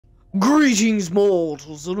Greetings,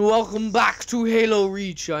 mortals, and welcome back to Halo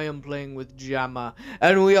Reach. I am playing with Jamma,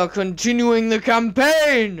 and we are continuing the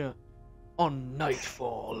campaign on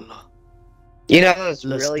Nightfall. You know, it's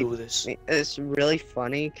Let's really, do this. it's really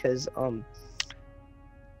funny because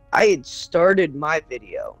I had started my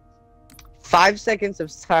video. 5 seconds of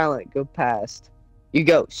silent go past. You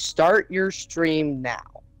go, start your stream now.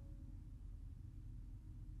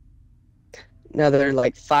 Another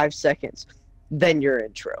like 5 seconds, then your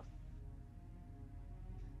intro.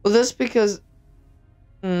 Well, that's because...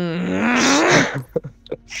 Okay,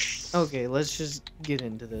 let's just get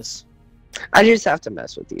into this. I just have to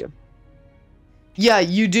mess with you. Yeah,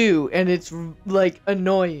 you do, and it's, like,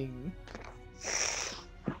 annoying.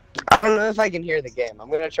 I don't know if I can hear the game. I'm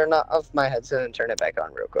gonna turn off my headset and turn it back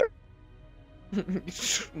on real quick.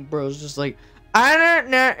 Bro's just like, I don't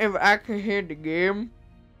know if I can hear the game.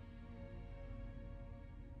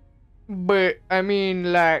 But, I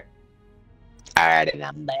mean, like... Alright, and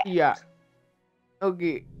I'm back. Yeah.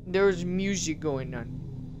 Okay, there's music going on.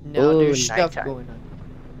 Now Ooh, there's stuff nighttime. going on.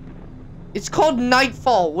 It's called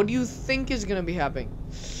Nightfall. What do you think is gonna be happening?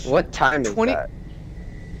 What time is 20 that?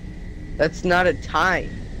 That's not a time.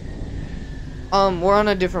 We're on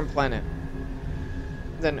a different planet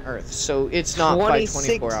than Earth, so it's not by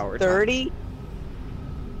 24 hours. 30?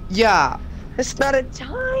 Yeah. That's not a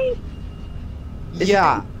time.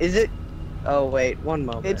 Yeah. Is it? Oh wait, one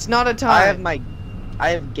moment. It's not a time. I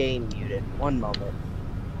have game muted. One moment.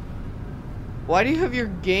 Why do you have your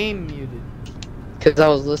game muted? Because I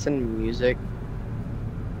was listening to music.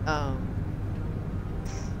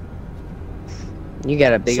 You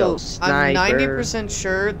got a big So, old sniper. I'm 90%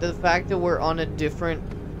 sure the fact that we're on a different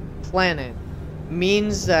planet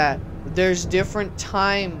means that there's different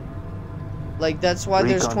time. Like, that's why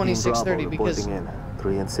there's 2630, because... In.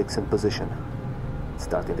 3 and 6 in position. It's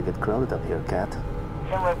starting to get crowded up here, Cat.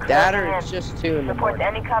 That or it's just 2 in the Report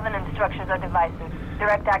morning. any Covenant structures or devices.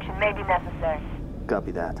 Direct action may be necessary.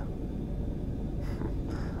 Copy that.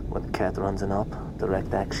 When Cat runs an op,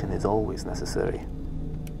 direct action is always necessary.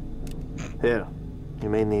 Here, you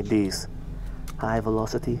may need these. High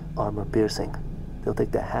velocity, armor piercing. They'll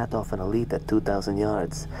take the hat off an elite at 2,000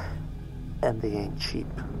 yards. And they ain't cheap.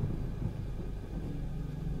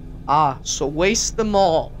 Ah, so waste them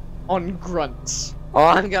all on grunts. Oh,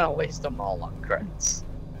 I'm gonna waste them all on grunts.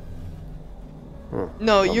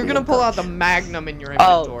 No, I'll you're be gonna in pull out touch. the Magnum in your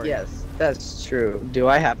Oh, inventory. yes, that's true. Do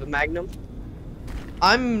I have a Magnum?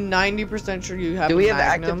 I'm 90% sure you have Do we a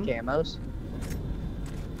have Magnum. active camos?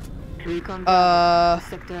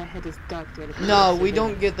 Sector ahead is dark. No, we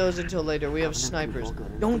don't get those until later. We have snipers.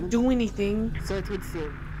 Don't do anything. So it would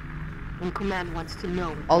seem. When command wants to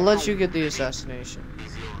know. I'll let you get the assassination.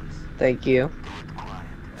 Thank you.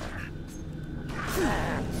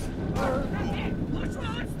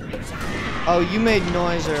 Oh, you made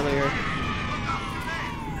noise earlier.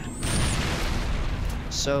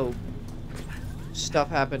 So, stuff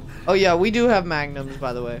happened. Oh yeah, we do have Magnums,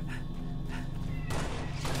 by the way.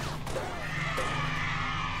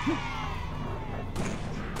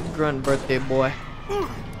 Grunt birthday boy.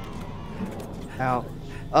 Ow.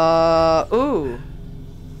 Ooh.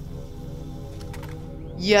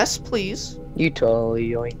 Yes, please. You totally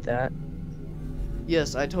yoinked that.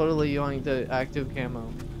 Yes, I totally yoinked the active camo.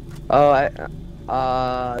 Oh,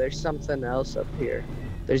 there's something else up here.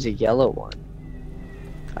 There's a yellow one.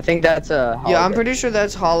 I think that's a hologram. Yeah, I'm pretty sure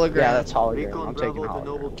that's hologram. Yeah, that's hologram. Recon I'm taking Bravo to hologram.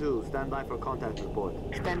 Noble 2. Stand by for contact report.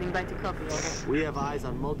 Standing by to copy order. We have eyes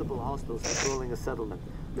on multiple hostiles patrolling a settlement.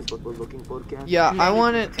 This what we're looking for, Cat? Yeah, I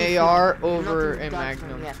want an Too AR soon. over Not in a the dark zone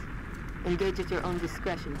Magnum. yet. Engage at your own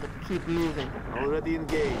discretion, but keep moving. Already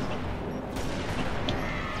engaged.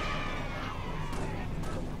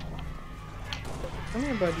 Come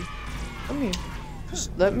here, buddy. Come here.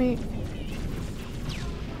 Just let me...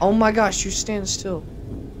 Oh my gosh, you stand still.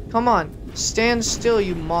 Come on. Stand still,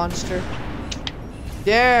 you monster.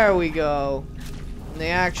 There we go. And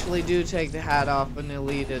they actually do take the hat off and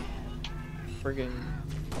elite it. Friggin'...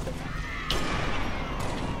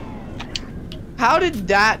 How did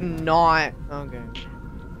that not... Okay.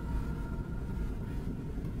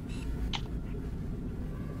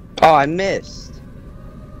 Oh, I missed.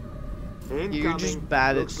 You're just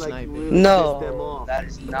bad at sniping. Really pissed them No, off. that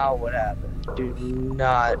is not what happened. Do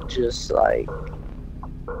not just like... Come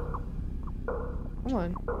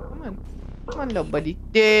on. Come on. Come on, little buddy.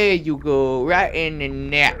 There you go. Right in the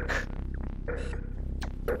neck.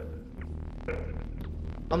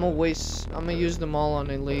 I'm gonna use them all on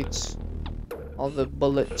elites. All the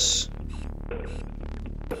bullets.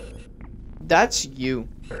 That's you.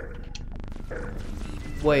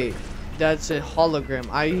 Wait. That's a hologram.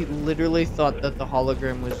 I literally thought that the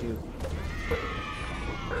hologram was you.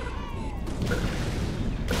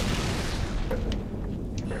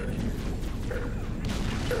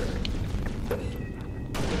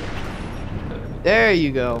 There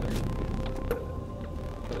you go.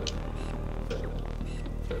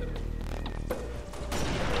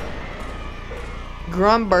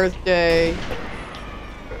 Grunt birthday.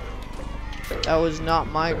 That was not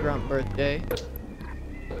my grunt birthday.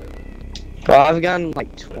 Well, I've gotten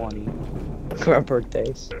like 20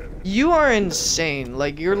 birthdays. You are insane.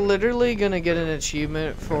 Like, you're literally gonna get an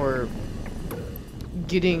achievement for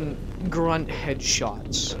getting grunt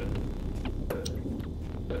headshots.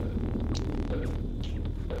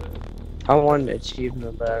 I want an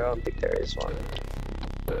achievement, but I don't think there is one.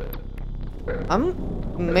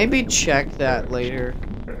 Maybe check that later.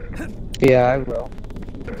 Yeah, I will.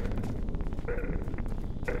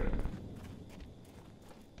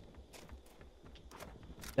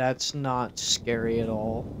 That's not scary at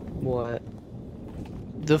all. What?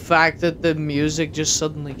 The fact that the music just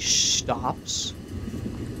suddenly stops.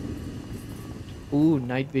 Ooh,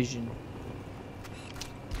 night vision.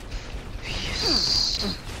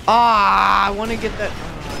 Ah, I want to get that.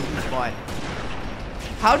 What?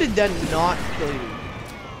 How did that not kill you?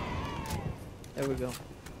 There we go.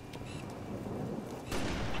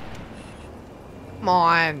 Come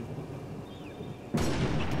on.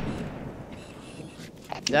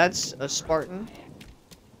 That's a Spartan.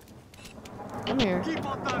 Come here.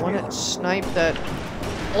 I want to snipe that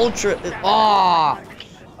ultra. Ah!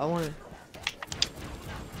 I want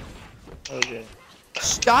to. Okay.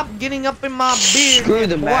 Stop getting up in my beard. Screw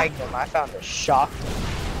the Magnum. I found a shotgun.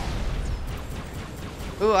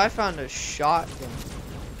 Ooh, I found a shotgun.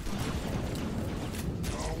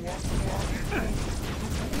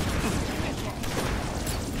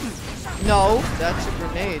 No, that's a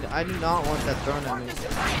grenade. I do not want that thrown at me.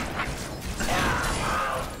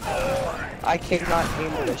 I cannot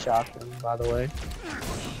aim with a shotgun, by the way.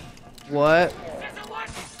 What?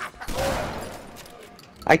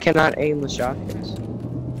 I cannot aim with shotguns.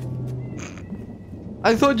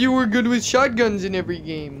 I thought you were good with shotguns in every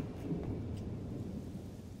game.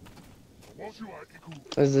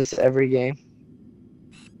 Is this every game?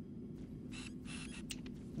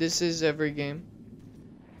 This is every game.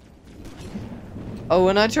 Oh,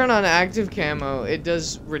 when I turn on active camo, it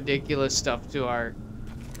does ridiculous stuff to our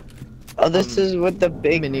Oh, this is with the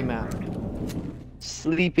big mini-map.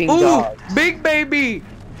 sleeping Ooh, dogs. big baby!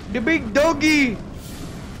 The big doggy!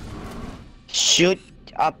 Shoot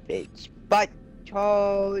up its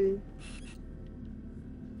butthole.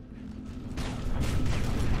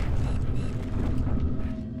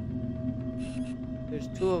 There's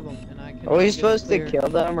two of them, and I can. Are we supposed to kill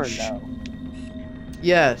them or no?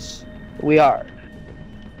 Yes. We are.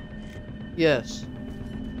 Yes.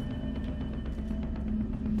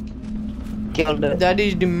 Kill them. That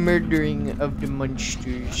is the murdering of the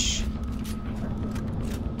monsters.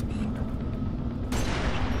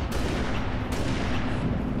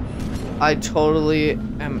 I totally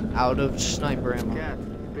am out of sniper ammo. Cat,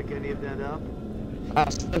 you pick any of that up? I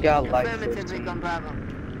still got like Affirmative, 15. Recon Bravo.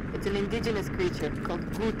 It's an indigenous creature called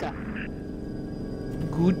Guta.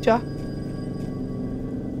 Guta?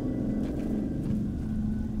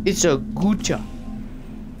 It's a Guta.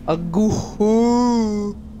 A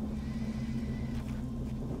Guhu.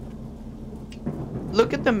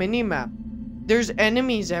 Look at the mini-map. There's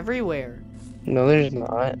enemies everywhere. No, there's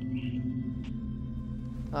not.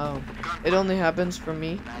 Oh, it only happens for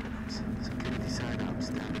me.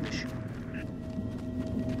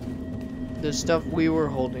 The stuff we were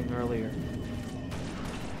holding earlier.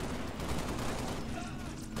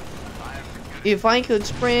 If I could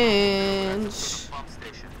sprint.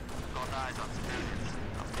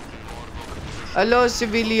 Hello,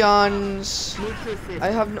 civilians. I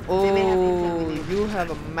have no. Oh, you have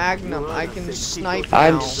a magnum. I can snipe now.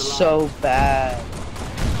 I'm so bad.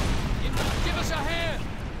 Give us a hand.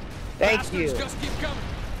 Thank you. Just keep coming.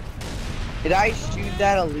 Did I shoot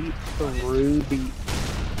that elite through the...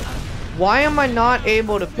 Why am I not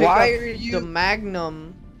able to pick Why up are you- the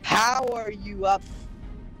magnum? How are you up?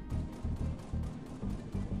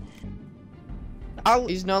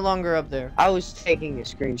 He's no longer up there. I was taking a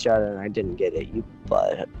screenshot and I didn't get it, you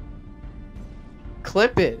butt.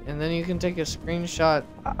 Clip it, and then you can take a screenshot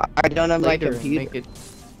I don't have my later and computer.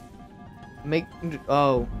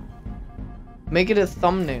 make it a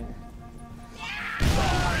thumbnail.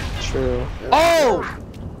 True. Oh!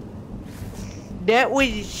 That was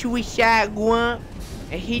a suicide one,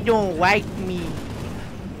 and he don't like me.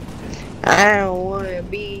 I don't wanna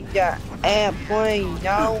be the airplane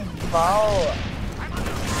no more.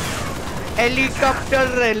 Helicopter,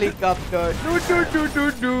 helicopter.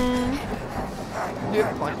 Do.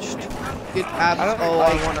 Get punched. Get abs. Oh,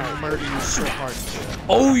 I want to murder you so hard.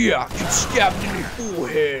 Oh yeah, get stabbed in the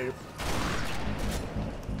forehead.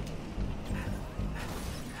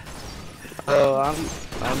 Oh, I'm.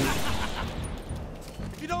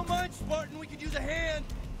 If you don't mind, Spartan, we could use a hand.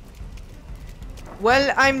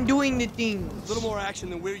 Well, I'm doing the A things. little more action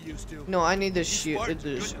than we're used to. No, I need the shit. Spartan,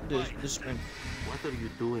 The good fight. sprint. What are you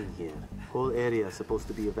doing here? Whole area is supposed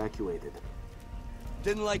to be evacuated.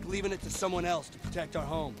 Didn't like leaving it to someone else to protect our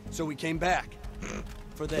home, so we came back.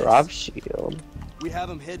 For this. Drop shield. We have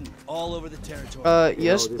them hidden all over the territory. You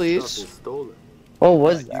Yes, know, this please. stuff is stolen. What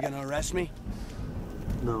was You that? gonna arrest me?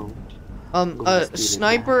 No. A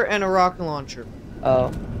sniper and a rocket launcher.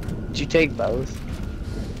 Oh. Did you take both?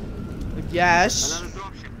 Yes.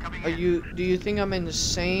 Do you think I'm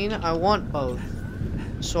insane? I want both.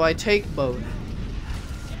 So I take both.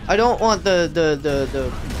 I don't want the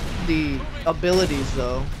abilities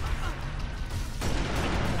though.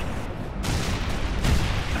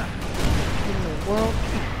 Well,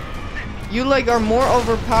 you like are more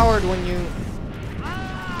overpowered when you.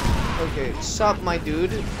 Okay, sup, my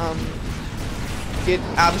dude. Get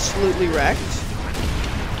absolutely wrecked.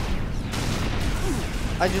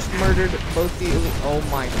 I just murdered both the. Oh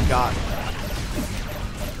my god.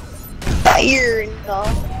 Fire!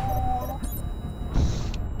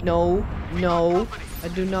 No, no. I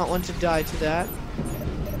do not want to die to that.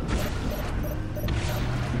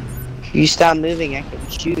 If you stop moving, I can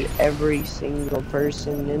shoot every single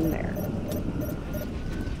person in there.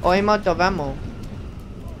 Oh, I'm out of ammo.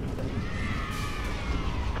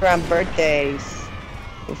 Around birthdays.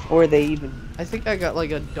 Before they even. I think I got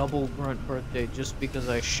like a double grunt birthday just because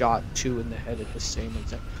I shot 2 in the head at the same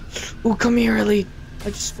exact. Ooh, come here, Ellie. I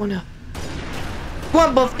just wanna.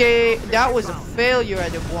 Guant birthday. That was a failure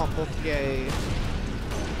at the guant birthday.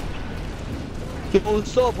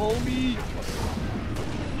 What's up, homie?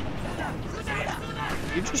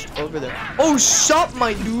 You're just over there. Oh, sup,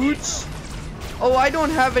 my dudes. Oh, I don't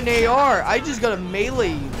have an AR. I just got a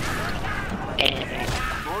melee.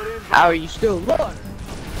 How are you still alive?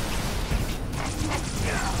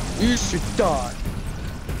 You should die.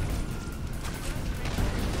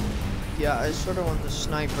 Yeah, I sort of want the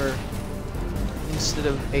sniper instead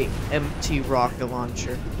of a empty rocket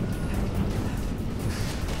launcher.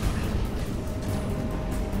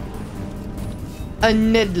 A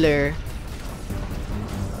niddler.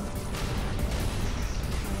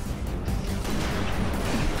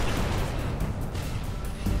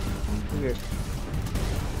 Weird.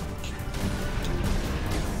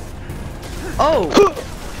 Oh!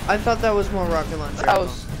 I thought that was more rocket launcher. That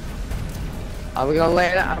was. I'm gonna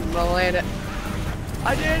land it. I'm gonna land it.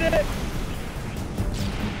 I did it!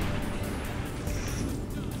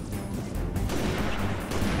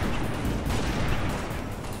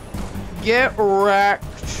 Get wrecked.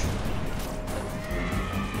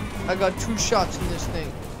 I got 2 shots in this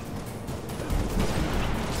thing.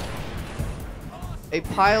 A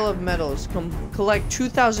pile of medals. Collect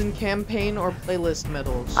 2,000 campaign or playlist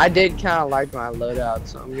medals. I did kind of like my loadout,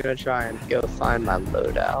 so I'm gonna try and go find my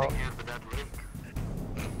loadout.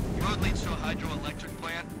 Road leads to a hydroelectric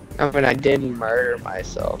plant. I mean, I didn't murder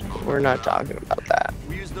myself. But we're not talking about that.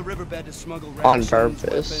 We use the riverbed to smuggle On rations,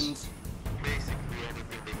 purpose. weapons.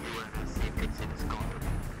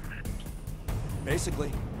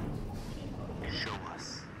 Basically.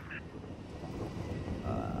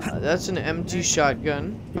 That's an empty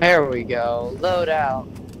shotgun. There we go. Loadout.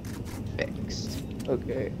 Fixed.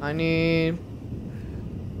 Okay, I need.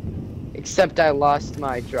 Except I lost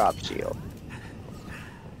my drop shield.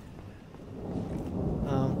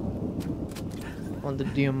 On the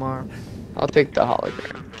DMR. I'll take the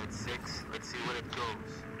hologram.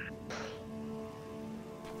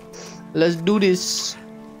 Let's do this.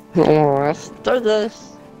 Oh, let's do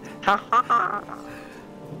this. Ha ha ha.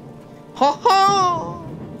 Ha ha!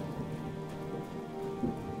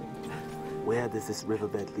 Where does this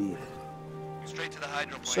riverbed lead? Straight to the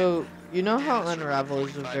hydro plant. So, you know how Unravel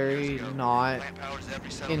is a very not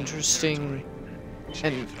interesting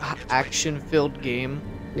and action-filled game?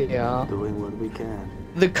 Yeah. Doing what we can.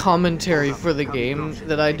 The commentary for the game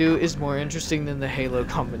that I do is more interesting than the Halo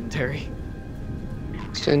commentary.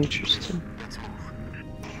 It's interesting.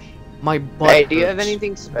 My butt Hey, do you have hurts.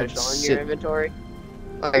 anything special in Sit- your inventory?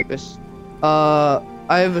 Like this. I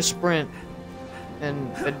have a sprint and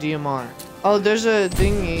a DMR. Oh, there's a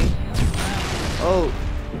thingy. Oh.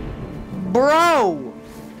 Bro!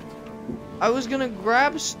 I was gonna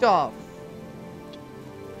grab stuff.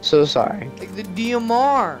 So sorry. Like the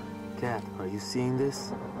DMR. Cat, are you seeing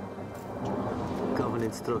this?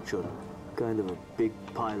 Covenant structure. kind of a big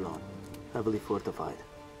pylon, heavily fortified.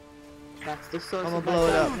 That's the source I'm gonna of blow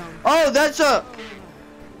it my up. problem. Oh, that's a.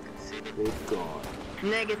 It's gone.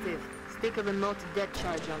 Negative. Stick a remote death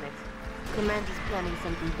charge on it. Command is planning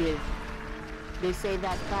something big. They say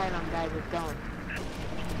that pylon died with Dawn.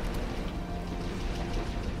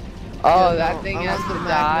 Oh, Yeah, that no, thing I has want to the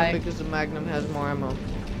die. Magnum because the Magnum has more ammo.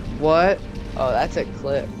 What? Oh, that's a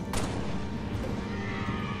clip.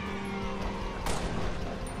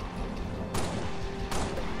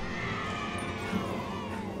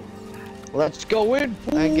 Let's go in.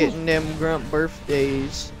 I getting them grunt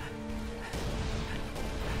birthdays.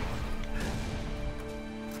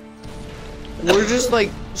 We're just like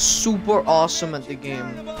super awesome at the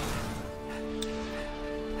game.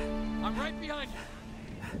 I'm right behind you.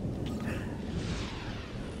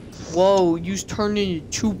 Whoa, you turned into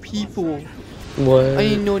 2 people. What? I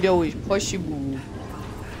didn't know that was possible.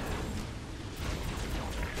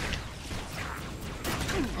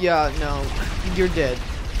 Yeah, no, you're dead.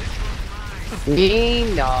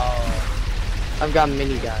 Me? No. I've got a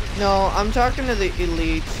minigun. No, I'm talking to the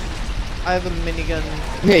elites. I have a minigun.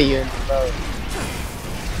 Yeah, you're in the boat.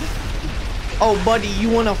 Oh, buddy, you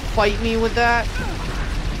wanna fight me with that?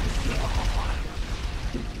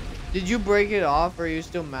 Did you break it off, or are you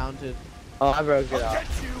still mounted? Oh, I broke it I'll off.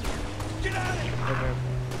 get you. Get out of here. Okay.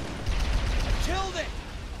 I killed it.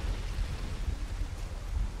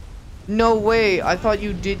 No way, I thought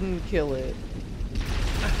you didn't kill it.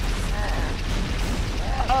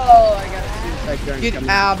 Oh, I got a suicide gun Get coming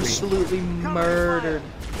absolutely murdered.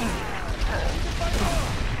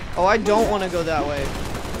 Oh, I don't want to go that way.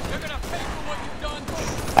 You're gonna pay for what you've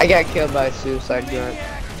done. I got killed by a suicide grunt.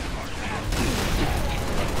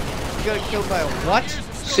 You got killed by a what?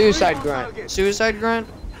 Suicide grunt. Suicide grunt?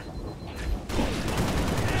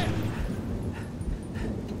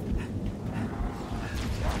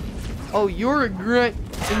 Oh, you're a grunt,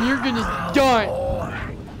 and you're gonna die.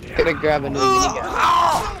 Gonna grab a new minigun.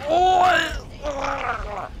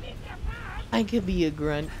 I could be a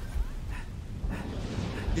grunt.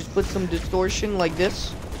 Just put some distortion like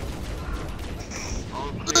this.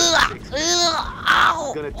 It's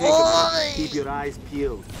gonna take a minute. Keep your eyes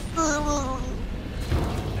peeled.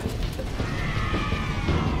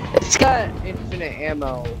 It's got infinite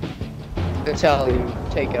ammo until you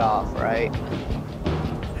take it off, right?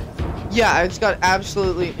 Yeah, it's got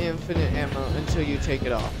absolutely infinite ammo until you take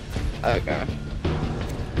it off. Okay.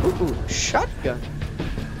 Ooh, shotgun.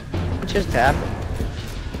 What just happened?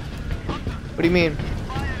 What do you mean?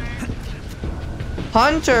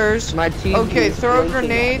 Hunters. My TV Okay, is throw blinking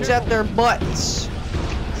grenades at at their butts.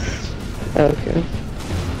 Okay.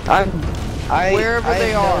 Wherever I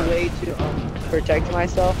they have are. no way to protect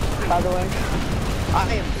myself, by the way. I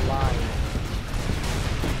am blind.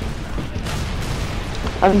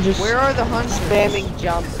 I'm just Where are the hunters? spamming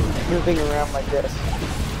jump, moving around like this.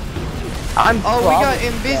 I'm Oh, we got probably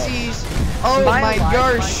dead. invisies. Oh Am I my alive,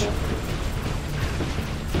 gosh. Michael?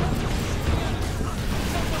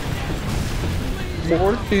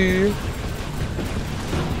 Morty.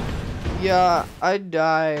 Yeah, I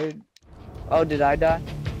died. Oh, did I die?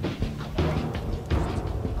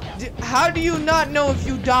 How do you not know if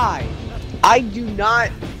you died? I do not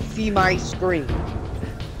see my screen.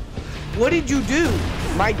 What did you do?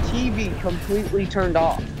 My TV completely turned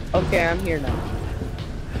off. Okay, I'm here now.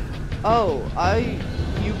 Oh,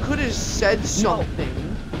 you could have said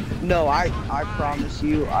something. No, I promise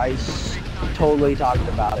you, totally talked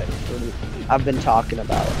about it. I've been talking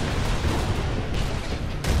about it.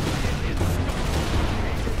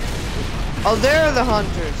 Oh, there are the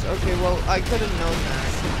hunters. Okay, well, I could have known that.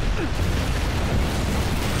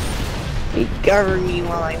 He covered me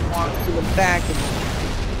while I walked to the back of him.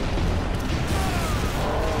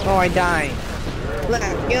 Oh, I died.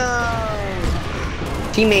 Let's go!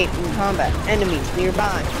 Teammate in combat. Enemies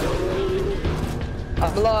nearby.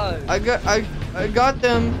 I'm alive. I got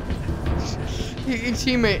them. Your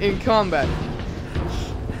teammate in combat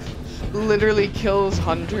literally kills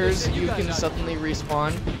hunters. You can suddenly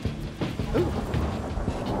respawn. Ooh.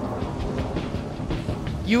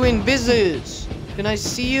 You invises. Can I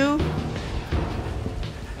see you?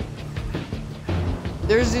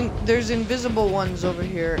 There's invisible ones over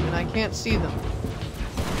here, and I can't see them.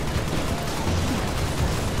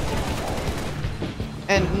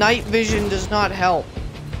 And night vision does not help.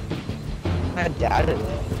 I doubted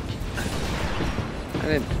it. I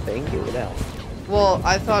didn't think it would help. Well,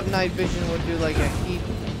 I thought night vision would do like a heat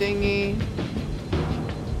thingy.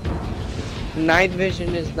 Night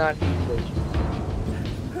vision is not heat vision.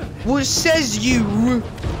 What says you?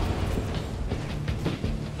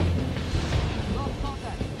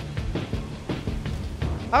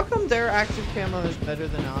 How come their active camo is better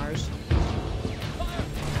than ours?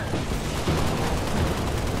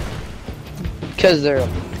 Because they're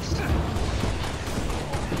elites.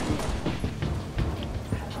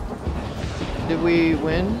 Did we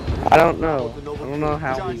win? I don't know. I don't know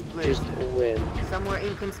how we just win. Somewhere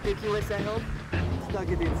inconspicuous, I hope? Stuck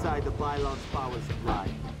it inside the pylon's power supply.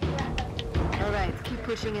 Alright, keep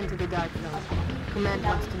pushing into the dark zone. Command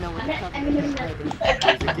wants to know what the covenant is hiding.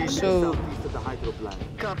 There's a gate So- southeast of the hydro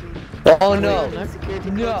plant. Copy. Oh no! Waiting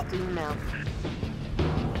security No. codes to you now.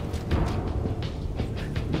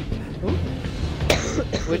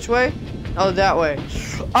 Which way? Oh, that way.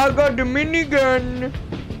 I got the minigun.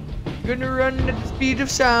 Gonna run at the speed of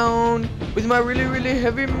sound with my really, really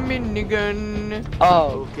heavy minigun.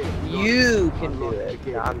 Oh, Okay, you can do it.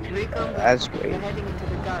 Recon, That's You're great. heading into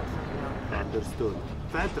the dark zone now. understood.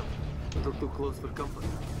 Phantom, a little too close for comfort.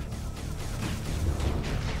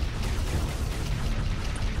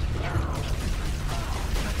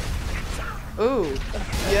 Ooh,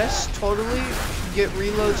 yes, totally. Get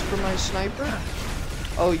reloads for my sniper.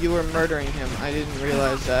 Oh, you were murdering him. I didn't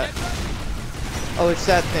realize that. Oh, it's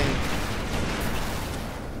that thing.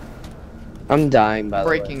 I'm dying by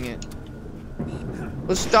Breaking it.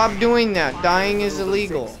 Well, stop doing that. Dying is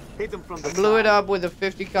illegal. Hit him from I the blew it side. up with a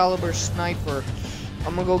 50 caliber sniper.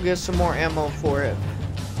 I'm gonna go get some more ammo for it.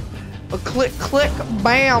 A click, click,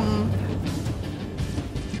 bam.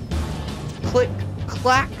 Click,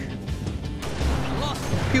 clack.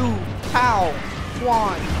 Pew, pow,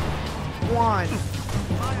 one.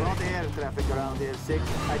 We're on the air traffic around here, 6.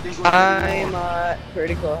 I think we're I'm at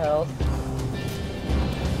critical health.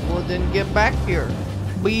 Well, then get back here.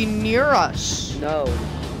 Be near us, No,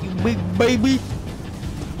 you big baby.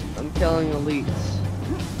 I'm killing elites.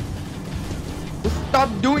 Well, stop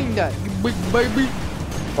doing that, you big baby.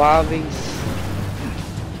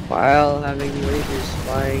 While having lasers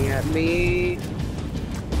flying at me.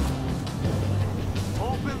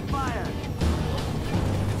 open fire.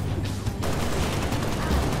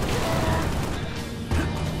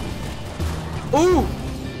 Ooh,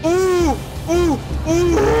 ooh, ooh,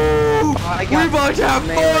 ooh. I We about to have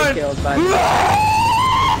melee fun. killed by the-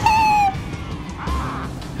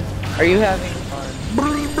 Are you having fun?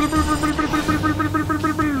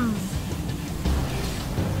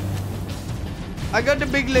 I got the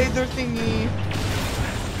big laser thingy.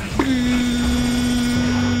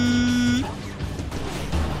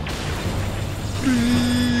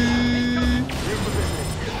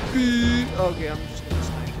 Okay, I'm just gonna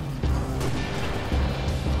snipe.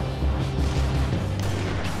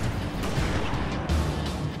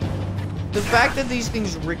 The fact that these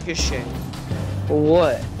things ricochet.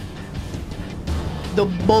 What? The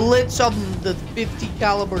bullets of the 50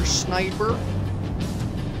 caliber sniper,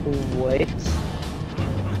 What?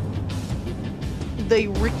 they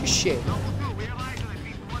ricochet.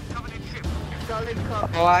 Solid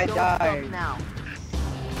copy. Oh, I Don't stop died. now.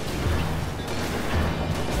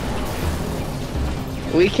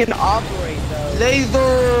 We can operate those. Laser!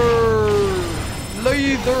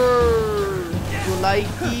 You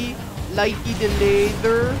likey the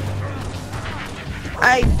laser?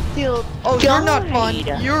 I still. Oh, you're not fun.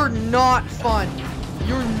 died. You're not fun.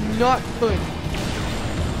 You're not fun.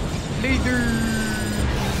 Laser!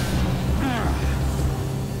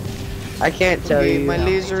 I can't tell Okay, you. my how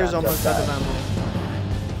many laser is times almost I've out of died. ammo.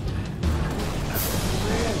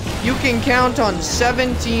 You can count on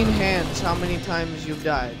 17 hands how many times you've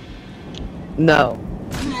died. No.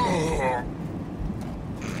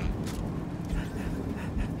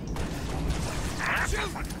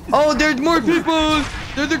 Oh, there's more people!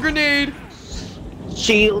 There's a grenade!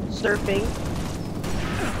 Shield surfing.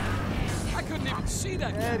 I couldn't even see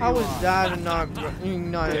that. How is that not both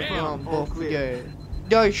yeah.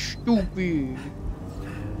 That's stupid.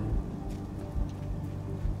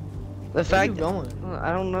 The Where fact you going?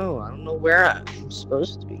 I don't know. I don't know where I'm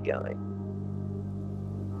supposed to be going.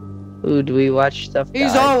 Ooh, do we watch stuff?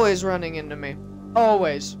 He's die? always running into me.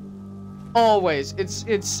 Always. Always.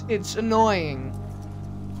 It's annoying.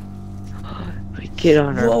 We get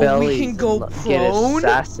on our Whoa, we bellies can and go get prone?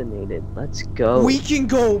 assassinated. Let's go. We can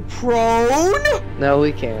go prone? No,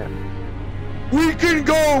 we can't. We can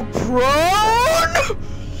go prone?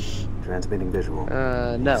 Transmitting visual.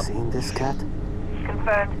 No. Seen this, cat?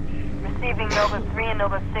 Confirmed. Receiving Nova 3 and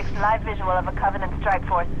Nova 6 live visual of a Covenant strike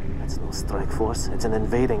force. It's no strike force. It's an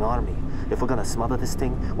invading army. If we're gonna smother this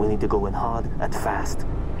thing, we need to go in hard and fast.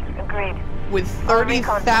 Agreed. With All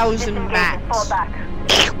recon, 30,000 disengage and fall mats. back.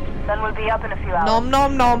 Sun will be up in a few hours. Nom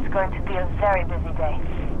nom nom. It's going to be a very busy day.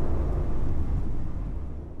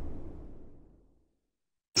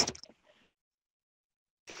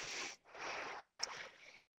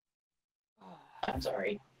 I'm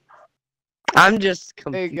sorry. I'm just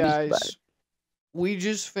Hey confused by it. guys, we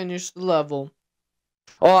just finished the level.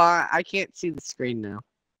 Oh, I can't see the screen now.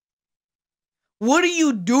 What are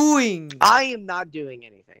you doing? I am not doing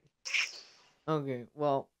anything. Okay,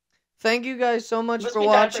 well, thank you guys so much Must for be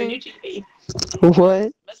time for a new watching. TV.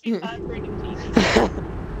 What? Must be time for a new TV.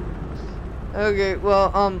 Okay,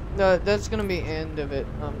 well, that's gonna be end of it.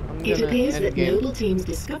 I'm It gonna appears end that game. Noble Team's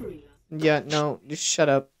discovery. Yeah, no, just shut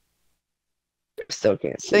up. Still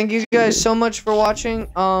can't see. Thank you guys so much for watching.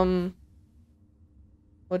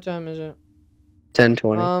 What time is it?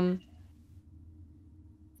 10:20.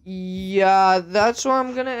 Yeah, that's where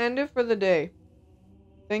I'm gonna end it for the day.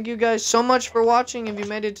 Thank you guys so much for watching. If you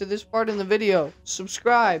made it to this part in the video,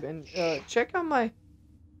 subscribe and check out my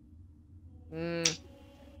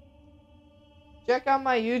check out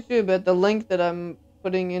my YouTube at the link that I'm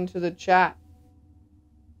putting into the chat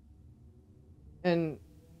and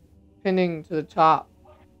pinning to the top.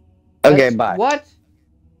 Okay, bye. What?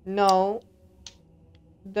 No.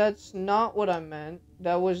 That's not what I meant.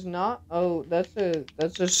 That was not. Oh,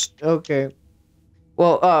 okay.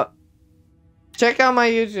 Well, check out my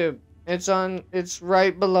YouTube. It's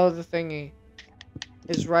right below the thingy.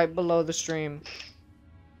 It's right below the stream.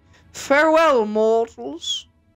 Farewell, mortals.